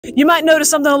You might notice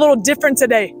something a little different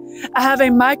today. I have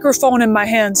a microphone in my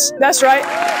hands. That's right.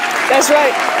 That's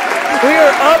right. We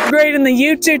are upgrading the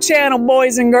YouTube channel,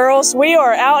 boys and girls. We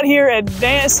are out here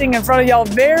advancing in front of y'all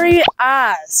very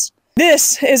eyes.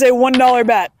 This is a $1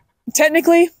 bat.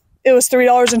 Technically, it was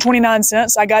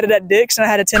 $3.29. I got it at Dick's and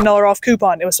I had a $10 off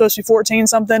coupon. It was supposed to be 14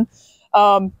 something.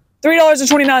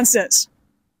 $3.29.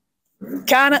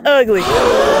 Kind of ugly.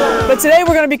 But today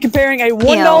we're going to be comparing a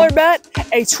 $1 bat,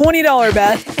 a $20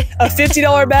 bat, a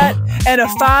 $50 bat, and a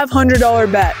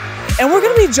 $500 bat. And we're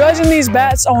going to be judging these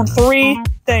bats on 3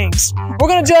 things. We're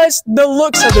going to judge the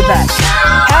looks of the bat.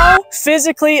 How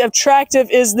physically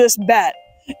attractive is this bat?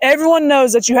 Everyone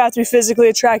knows that you have to be physically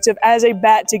attractive as a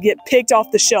bat to get picked off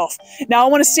the shelf. Now I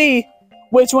want to see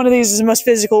which one of these is the most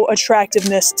physical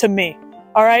attractiveness to me.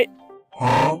 All right?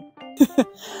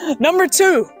 Number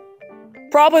 2.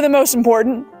 Probably the most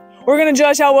important, we're gonna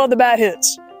judge how well the bat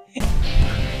hits.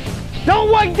 Don't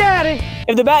work, Daddy!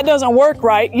 If the bat doesn't work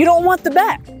right, you don't want the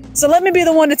bat. So let me be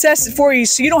the one to test it for you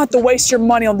so you don't have to waste your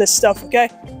money on this stuff, okay?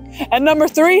 And number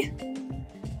 3,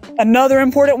 another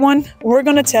important one, we're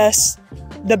gonna test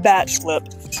the bat flip.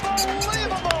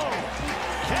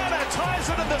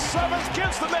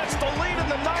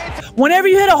 Whenever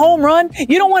you hit a home run,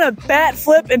 you don't want to bat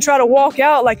flip and try to walk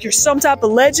out like you're some type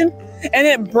of legend and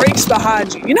it breaks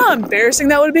behind you. You know how embarrassing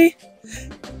that would be?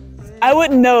 I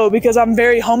wouldn't know because I'm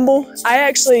very humble. I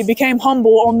actually became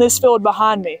humble on this field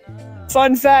behind me.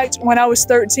 Fun fact, when I was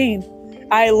 13,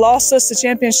 I lost us the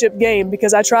championship game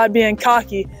because I tried being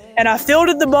cocky and I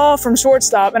fielded the ball from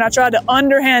shortstop and I tried to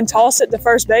underhand toss it to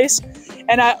first base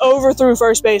and I overthrew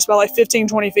first base by like 15,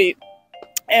 20 feet.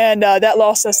 And that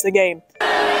lost us the game.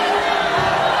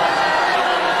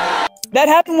 That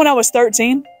happened when I was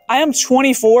 13. I am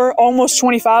 24, almost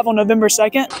 25 on November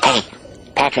 2nd. Hey,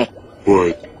 Patrick.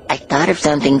 What? I thought of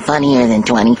something funnier than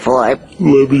 24.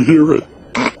 Let me hear it.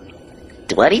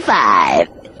 25.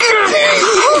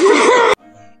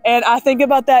 And I think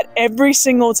about that every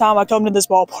single time I come to this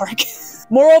ballpark.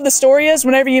 Moral of the story is,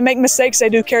 whenever you make mistakes, they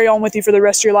do carry on with you for the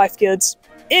rest of your life, kids.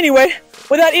 Anyway,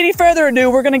 without any further ado,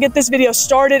 we're gonna get this video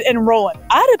started and rolling.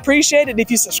 I'd appreciate it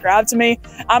if you subscribe to me.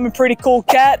 I'm a pretty cool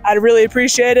cat. I'd really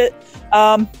appreciate it.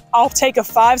 I'll take a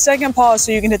 5-second pause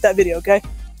so you can hit that video, okay?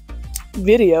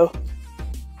 Video.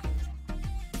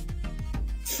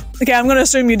 Okay, I'm gonna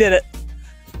assume you did it.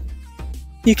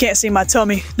 You can't see my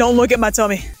tummy. Don't look at my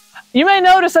tummy. You may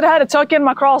notice that I had to tuck in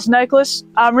my cross necklace.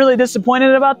 I'm really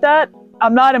disappointed about that.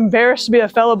 I'm not embarrassed to be a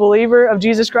fellow believer of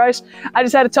Jesus Christ. I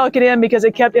just had to tuck it in because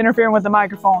it kept interfering with the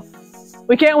microphone.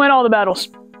 We can't win all the battles.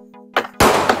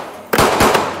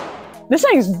 This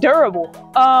thing's durable.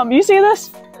 You see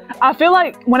this? I feel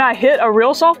like when I hit a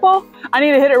real softball, I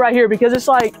need to hit it right here because it's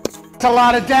like... It's a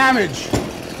lot of damage.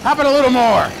 How about a little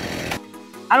more?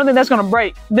 I don't think that's gonna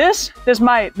break. This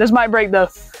might break though.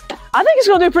 I think it's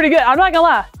gonna do pretty good. I'm not gonna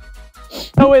lie.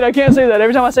 Oh wait, I can't say that.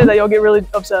 Every time I say that, y'all get really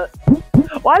upset.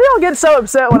 Why do y'all get so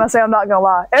upset when I say I'm not gonna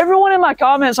lie? Everyone in my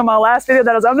comments on my last video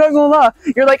that was, I'm not gonna lie.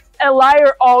 You're like, a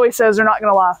liar always says they're not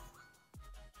gonna lie.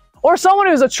 Or someone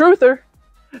who's a truther.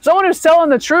 Someone who's telling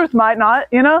the truth might not,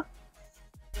 you know?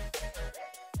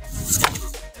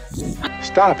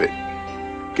 Stop it.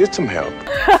 Get some help.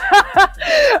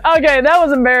 Okay, that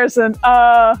was embarrassing.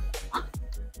 All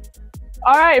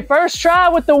right, first try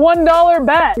with the $1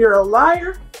 bat. You're a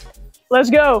liar. Let's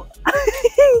go.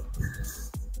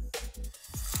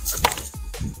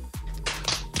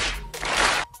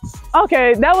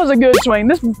 Okay, that was a good swing.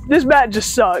 This bat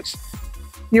just sucks.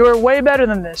 You were way better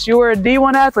than this. You were a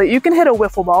D1 athlete. You can hit a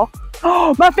wiffle ball.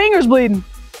 Oh, my finger's bleeding.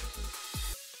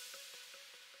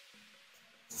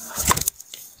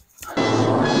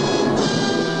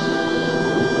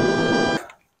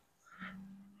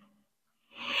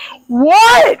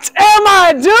 What am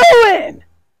I doing?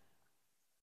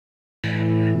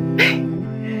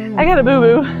 I got a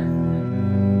boo-boo.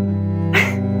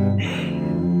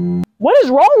 What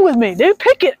is wrong with me, dude?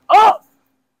 Pick it up.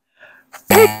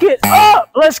 Pick it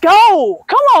up. Let's go.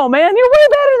 Come on, man. You're way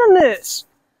better than this.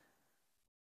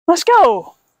 Let's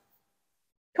go.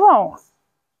 Come on.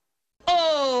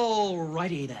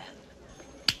 Alrighty then.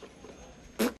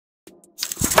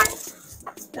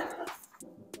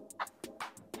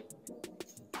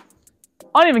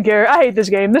 I don't even care. I hate this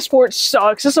game. This sport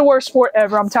sucks. This is the worst sport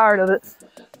ever. I'm tired of it.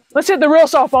 Let's hit the real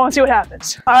softball and see what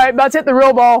happens. All right, about to hit the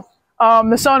real ball.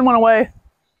 The sun went away.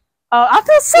 I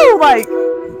feel so, like,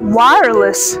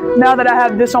 wireless now that I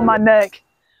have this on my neck.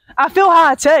 I feel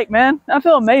high tech, man. I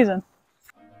feel amazing.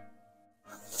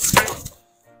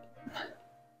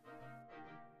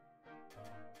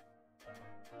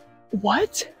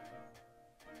 What?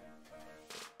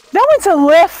 That went to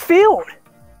left field.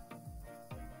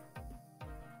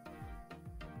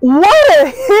 What a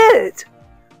hit!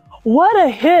 What a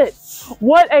hit!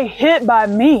 What a hit by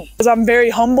me. Because I'm very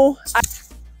humble.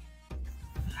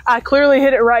 I clearly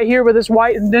hit it right here where this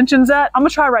white indention's at. I'm gonna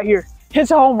try right here.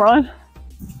 Hits a home run.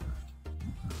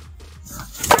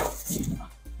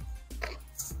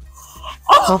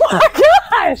 Oh my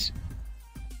gosh!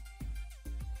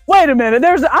 Wait a minute,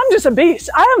 I'm just a beast.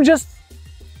 I'm just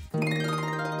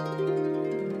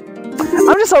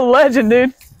a legend,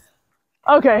 dude.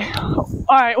 Okay, all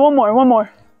right, one more.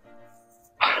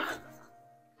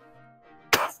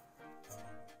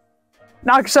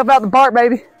 Knock yourself out the park,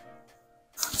 baby.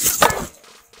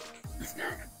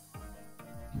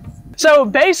 So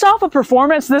based off of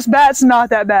performance, this bat's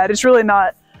not that bad. It's really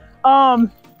not.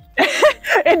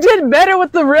 It did better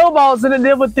with the real balls than it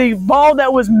did with the ball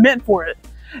that was meant for it.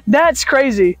 That's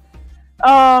crazy.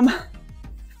 I'm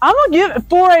gonna give it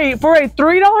for a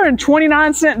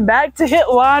 $3.29 bat to hit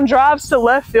line drives to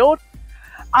left field.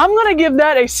 I'm gonna give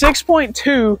that a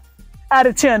 6.2 out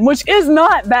of 10, which is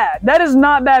not bad. That is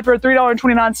not bad for a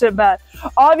 $3.29 bat.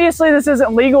 Obviously, this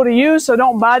isn't legal to use, so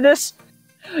don't buy this.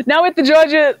 Now we have to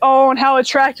judge it on how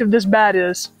attractive this bat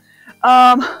is.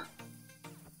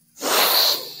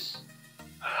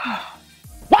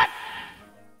 What?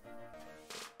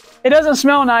 It doesn't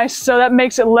smell nice, so that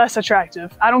makes it less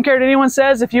attractive. I don't care what anyone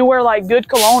says. If you wear like good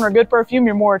cologne or good perfume,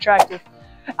 you're more attractive.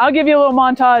 I'll give you a little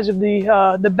montage of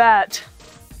the bat.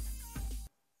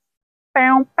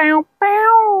 Bow, bow,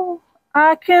 bow.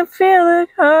 I can feel it,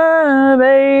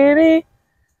 baby.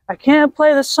 I can't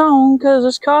play the song cause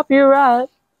it's copyright,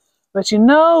 but you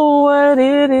know what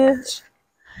it is.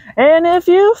 And if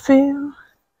you feel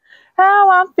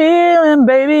how I'm feeling,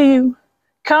 baby, you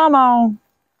come on.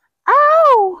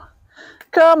 Ow!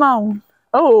 Come on.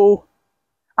 Oh,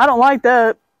 I don't like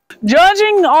that.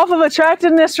 Judging off of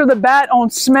attractiveness for the bat on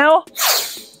smell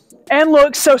and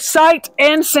look, so sight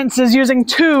and senses, using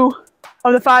 2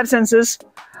 of the 5 senses,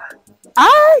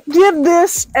 I give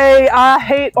this I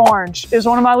hate orange. It's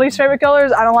one of my least favorite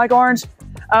colors. I don't like orange.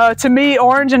 To me,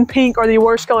 orange and pink are the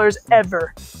worst colors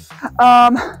ever.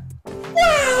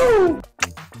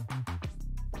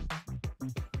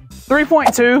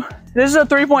 3.2. This is a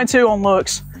 3.2 on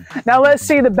looks. Now let's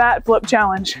see the bat flip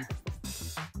challenge.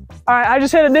 All right, I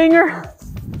just hit a dinger.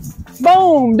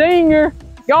 Boom, dinger.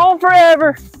 Gone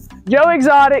forever. Joe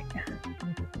Exotic.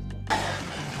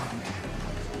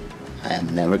 I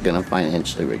am never going to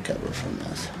financially recover from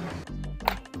this.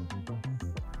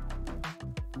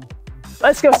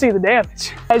 Let's go see the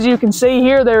damage. As you can see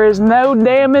here, there is no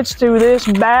damage to this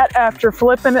bat after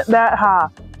flipping it that high.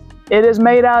 It is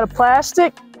made out of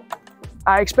plastic.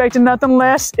 I expected nothing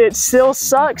less. It still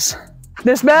sucks.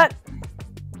 This bat,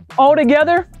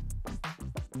 altogether,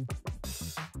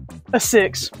 a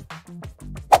 6.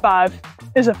 5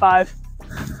 is a 5.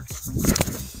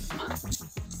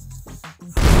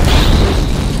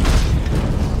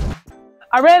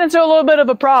 I ran into a little bit of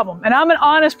a problem, and I'm an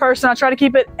honest person. I try to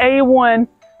keep it A1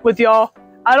 with y'all.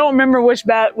 I don't remember which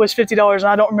bat was $50, and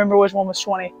I don't remember which one was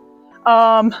 20.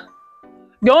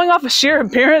 Going off of sheer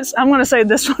appearance, I'm gonna say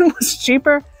this one was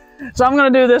cheaper. So I'm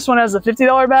gonna do this one as a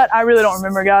 $50 bat. I really don't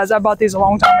remember, guys. I bought these a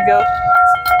long time ago.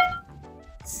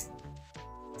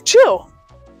 Chill.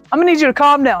 I'm gonna need you to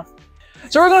calm down.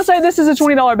 So we're gonna say this is a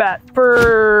 $20 bat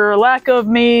for lack of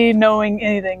me knowing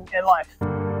anything in life.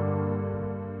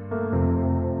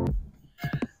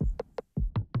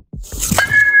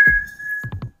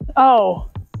 Oh,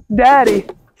 daddy.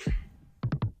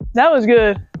 That was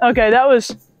good. Okay,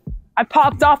 I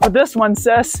popped off with this one,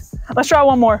 sis. Let's try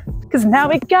one more. Cause now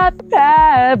we got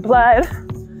bad blood.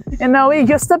 And now we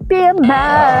used to be a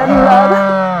mad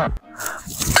love.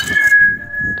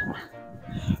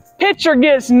 Pitcher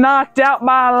gets knocked out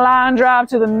by a line drive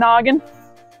to the noggin.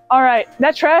 All right,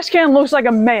 that trash can looks like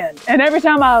a man. And every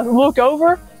time I look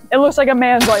over, it looks like a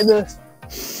man's like this.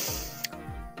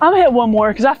 I'm gonna hit one more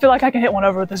because I feel like I can hit one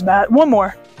over with this bat. One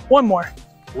more.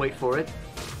 Wait for it.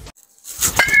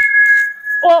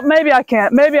 Well, maybe I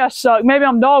can't. Maybe I suck. Maybe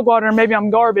I'm dog water, and maybe I'm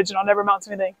garbage, and I'll never amount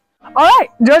to anything. All right,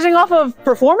 judging off of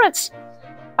performance,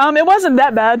 it wasn't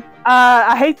that bad.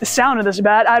 I hate the sound of this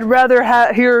bat. I'd rather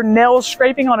hear nails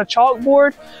scraping on a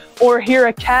chalkboard or hear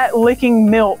a cat licking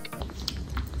milk.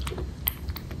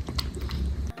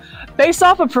 Based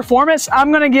off of performance,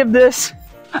 I'm gonna give it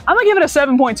a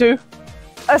 7.2.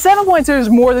 A 7.2 is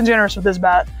more than generous with this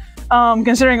bat,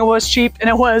 considering it was cheap and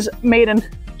it was made in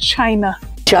China.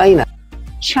 China.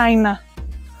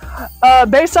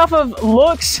 Based off of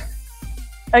looks,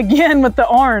 again with the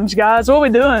orange, guys, what we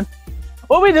doing?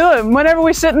 Whenever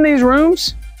we sit in these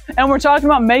rooms and we're talking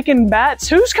about making bats,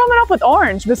 who's coming up with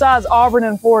orange besides Auburn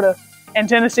and Florida and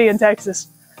Tennessee and Texas?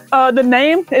 The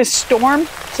name is Storm,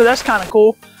 so that's kind of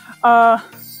cool. But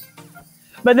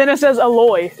then it says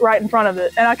Alloy right in front of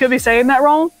it, and I could be saying that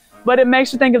wrong, but it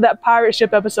makes me think of that pirate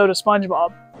ship episode of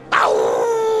SpongeBob.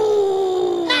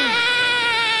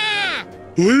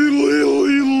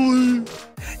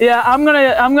 Yeah, I'm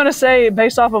gonna say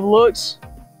based off of looks,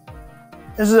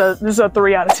 this is a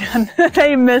 3 out of 10.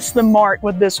 They missed the mark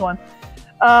with this one.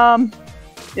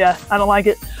 Yeah, I don't like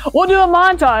it. We'll do a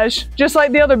montage just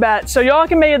like the other bat, so y'all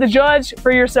can be the judge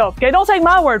for yourself. Okay, don't take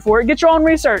my word for it. Get your own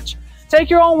research. Take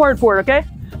your own word for it. Okay,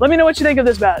 let me know what you think of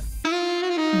this bat.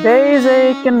 Days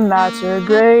ache and nights are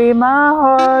gray. My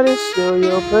heart is still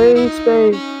your place,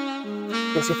 babe.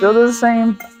 Guess you feel the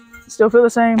same. Still feel the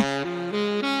same.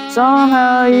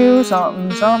 Somehow you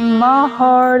something, something. My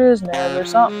heart is never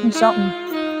something, something.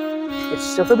 Guess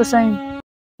you still feel the same.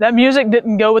 That music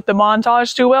didn't go with the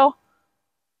montage too well.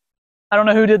 I don't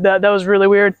know who did that. That was really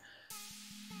weird.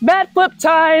 Bat flip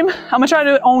time. I'm gonna try to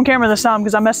do it on camera this time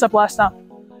because I messed up last time.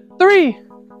 3,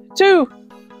 2,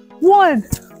 1.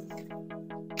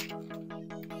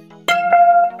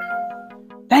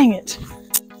 Dang it.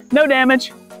 No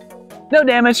damage. No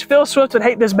damage. Phil Swift would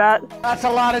hate this bat. That's a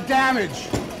lot of damage.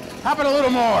 How about a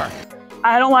little more?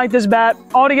 I don't like this bat.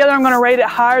 Altogether, I'm gonna rate it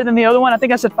higher than the other one. I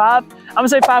think I said 5. I'm gonna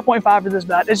say 5.5 for this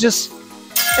bat. It is just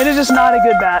not a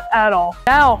good bat at all.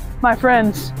 Now, my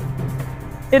friends,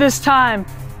 it is time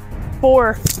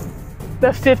for the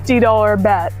 $50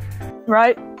 bat,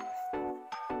 right?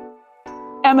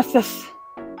 Amethyst.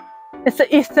 It's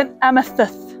the Eastern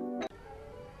Amethyst.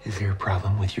 Is there a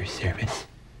problem with your service?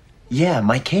 Yeah,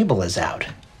 my cable is out.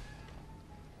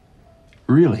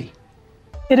 Really?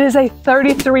 It is a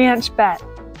 33-inch bat,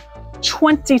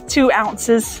 22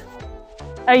 ounces,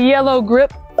 a yellow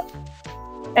grip,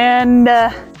 and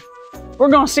we're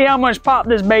gonna see how much pop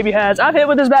this baby has. I've hit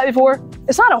with this bat before.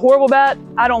 It's not a horrible bat.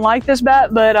 I don't like this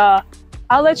bat, but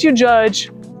I'll let you judge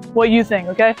what you think,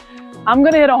 okay? I'm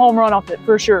gonna hit a home run off it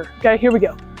for sure. Okay, here we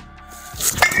go.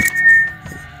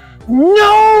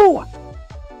 No!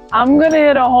 I'm gonna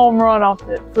hit a home run off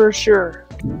it for sure.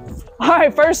 All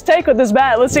right, first take with this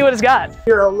bat. Let's see what it's got.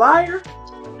 You're a liar,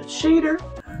 a cheater.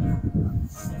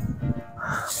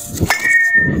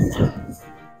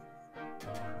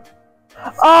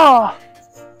 Oh,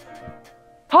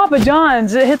 Papa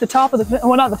John's. It hit the top of the,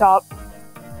 well, not the top.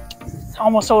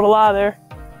 Almost told a lie there.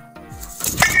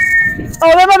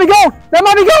 Oh, that might be gone. That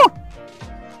might be gone.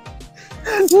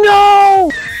 No.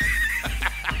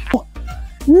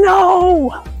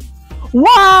 No.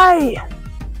 Why?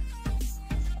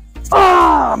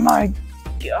 Oh my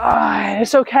God.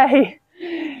 It's okay.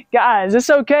 Guys, it's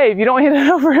okay. If you don't hit it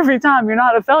over every time, you're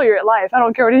not a failure at life. I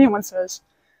don't care what anyone says.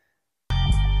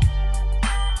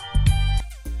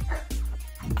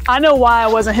 I know why I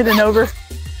wasn't hitting over.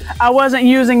 I wasn't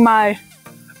using my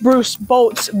Bruce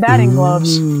Bolt's batting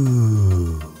gloves.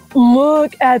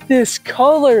 Look at this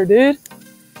color, dude.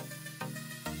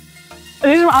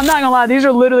 I'm not gonna lie, these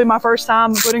are literally my first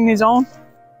time putting these on.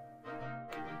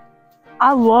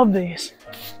 I love these.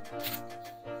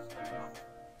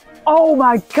 Oh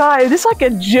my God, is this like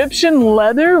Egyptian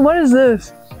leather? What is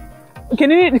this?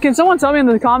 Can someone tell me in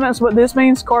the comments what this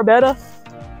means? Carbetta?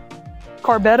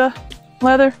 Carbetta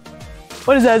leather?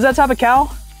 What is that? Is that type of cow?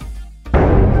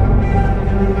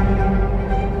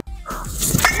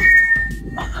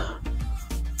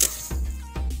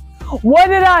 What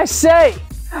did I say?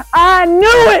 I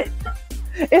knew it!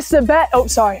 It's the bat. Oh,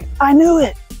 sorry. I knew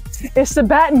it. It's the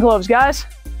batting gloves, guys.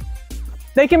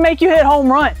 They can make you hit home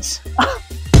runs.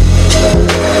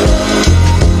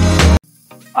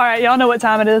 All right, y'all know what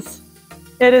time it is.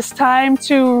 It is time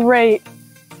to rate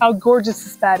how gorgeous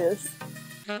this bat is.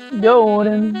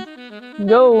 Golden,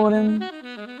 golden,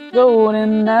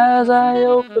 golden as I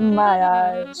open my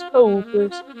eyes,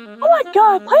 hopeless. Oh my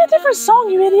God, play a different song,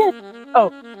 you idiot.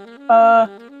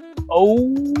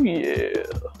 Oh yeah.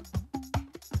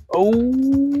 Oh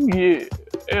yeah.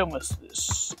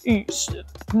 Amethyst Easton,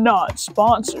 not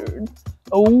sponsored.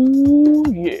 Oh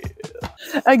yeah.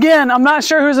 Again, I'm not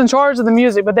sure who's in charge of the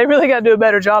music, but they really got to do a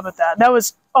better job at that. That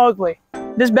was ugly.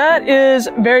 This bat is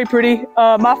very pretty.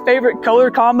 My favorite color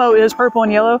combo is purple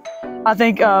and yellow. I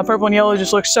think purple and yellow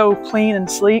just looks so clean and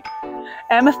sleek.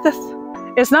 Amethyst,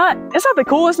 it's not the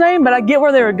coolest name, but I get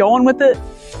where they were going with it.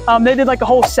 They did like a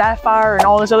whole sapphire and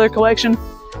all this other collection.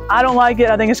 I don't like it.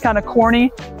 I think it's kind of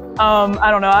corny.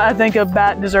 I don't know. I think a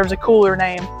bat deserves a cooler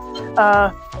name.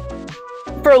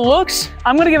 For looks,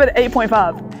 I'm gonna give it an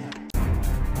 8.5.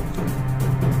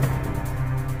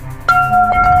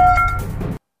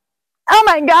 Oh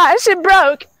my gosh, it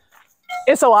broke.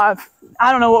 It's alive.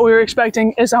 I don't know what we were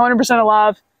expecting. It's 100%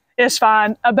 alive. It's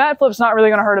fine. A bat flip's not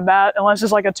really gonna hurt a bat unless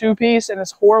it's like a two-piece and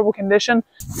it's horrible condition.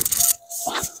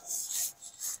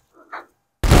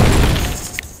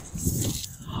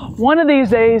 One of these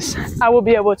days, I will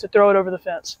be able to throw it over the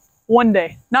fence. One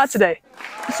day, not today.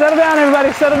 Settle down,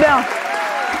 everybody, settle down.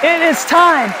 It is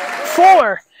time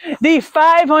for the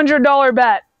 $500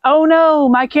 bat. Oh no,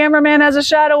 my cameraman has a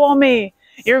shadow on me.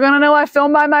 You're gonna know I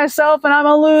filmed by myself and I'm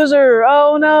a loser.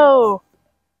 Oh no.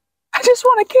 I just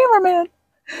want a cameraman.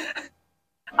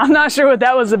 I'm not sure what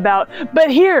that was about,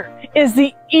 but here is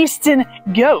the Easton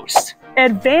Ghost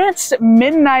Advanced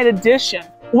Midnight Edition.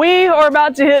 We are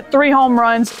about to hit 3 home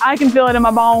runs. I can feel it in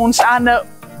my bones. I know.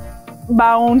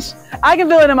 Bones. I can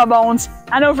feel it in my bones.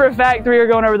 I know for a fact 3 are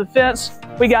going over the fence.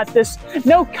 We got this.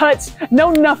 No cuts,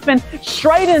 no nothing.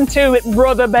 Straight into it,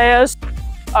 brother bears.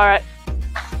 All right.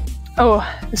 Oh,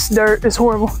 this dirt is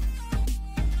horrible.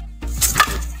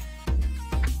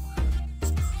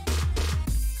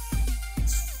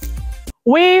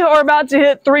 We are about to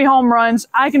hit 3 home runs.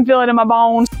 I can feel it in my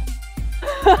bones.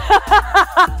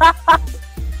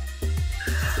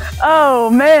 Oh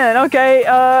man, okay.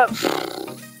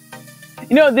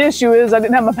 You know what the issue is? I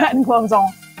didn't have my batting gloves on.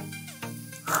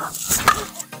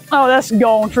 Oh, that's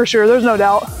gone for sure. There's no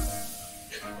doubt.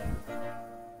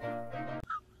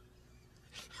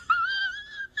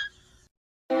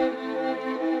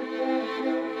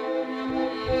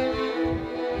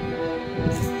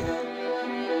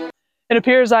 It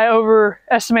appears I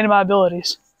overestimated my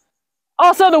abilities.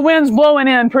 Also, the wind's blowing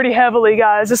in pretty heavily,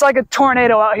 guys. It's like a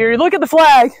tornado out here. You look at the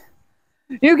flag.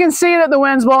 You can see that the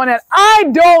wind's blowing in. I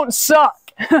don't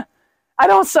suck. I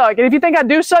don't suck. And if you think I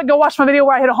do suck, go watch my video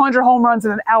where I hit 100 home runs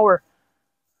in an hour.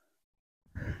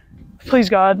 Please,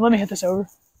 God, let me hit this over.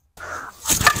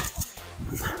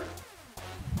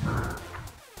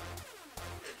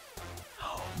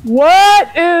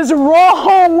 What is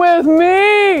wrong with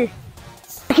me?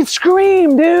 I can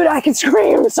scream, dude. I can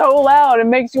scream so loud. It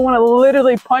makes you want to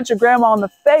literally punch a grandma in the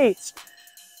face.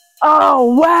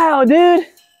 Oh, wow, dude.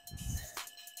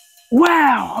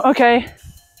 Wow. Okay.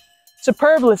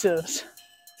 Superlatives.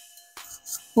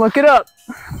 Look it up.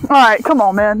 All right, come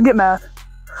on, man. Get mad.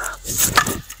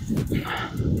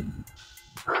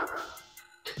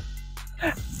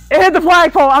 It hit the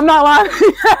flagpole. I'm not lying.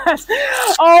 Yes.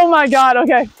 Oh, my God.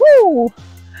 Okay. Woo.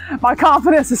 My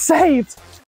confidence is saved.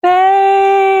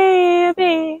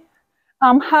 Baby,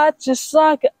 I'm hot just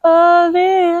like an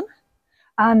oven.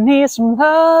 I need some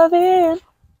loving.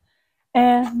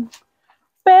 And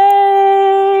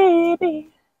baby,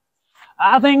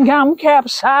 I think I'm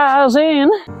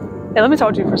capsizing. Hey, let me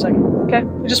talk to you for a second, okay?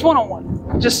 Just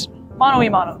one-on-one. Just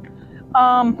mano-y-mano.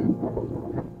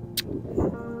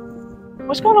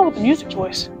 What's going on with the music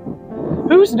choice?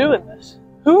 Who's doing this?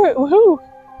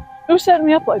 Who's setting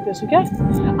me up like this, okay?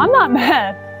 I'm not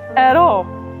mad at all.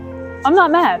 I'm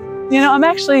not mad. You know, I'm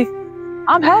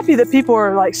happy that people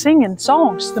are like singing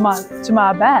songs to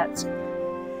my bats.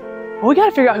 But we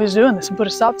gotta figure out who's doing this and put a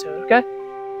stop to it, okay?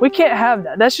 We can't have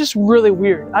that. That's just really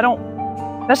weird.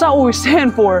 That's not what we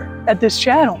stand for at this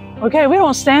channel, okay? We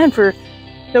don't stand for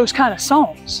those kind of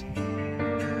songs.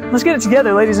 Let's get it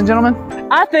together, ladies and gentlemen.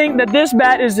 I think that this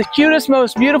bat is the cutest,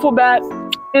 most beautiful bat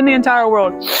in the entire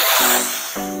world.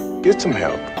 Get some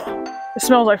help. It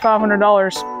smells like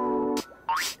 $500.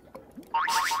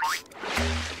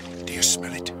 Do you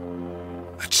smell it?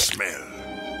 That smell.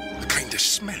 The kind of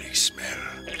smelly smell.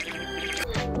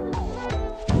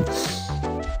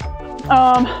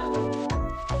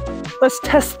 Let's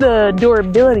test the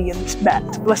durability of this bat.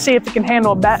 Let's see if it can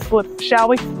handle a bat flip, shall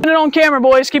we? Keeping it on camera,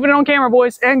 boys. Keeping it on camera,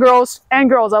 boys and girls. And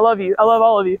girls, I love you. I love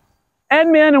all of you.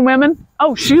 And men and women.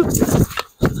 Oh, shoot.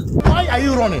 Why are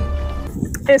you running?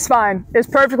 It's fine. It's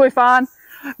perfectly fine.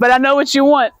 But I know what you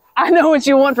want. I know what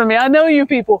you want from me. I know you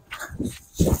people.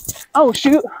 Oh,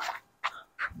 shoot.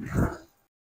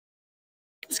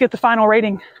 Let's get the final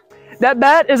rating. That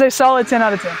bat is a solid 10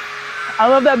 out of 10. I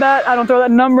love that bat. I don't throw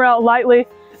that number out lightly.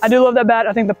 I do love that bat.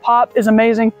 I think the pop is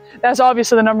amazing. That's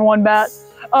obviously the #1 bat.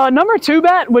 Number 2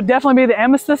 bat would definitely be the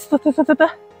Amethyst.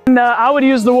 And I would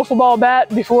use the Wiffle Ball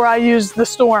bat before I use the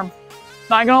Storm.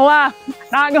 Not gonna lie.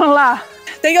 Not gonna lie.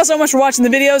 Thank y'all so much for watching the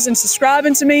videos and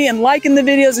subscribing to me and liking the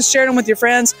videos and sharing them with your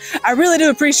friends. I really do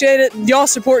appreciate it.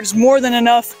 Y'all's support is more than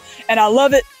enough, and I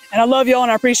love it, and I love y'all,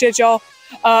 and I appreciate y'all.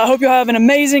 I hope y'all have an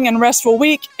amazing and restful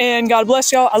week, and God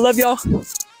bless y'all. I love y'all.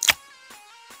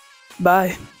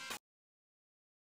 Bye.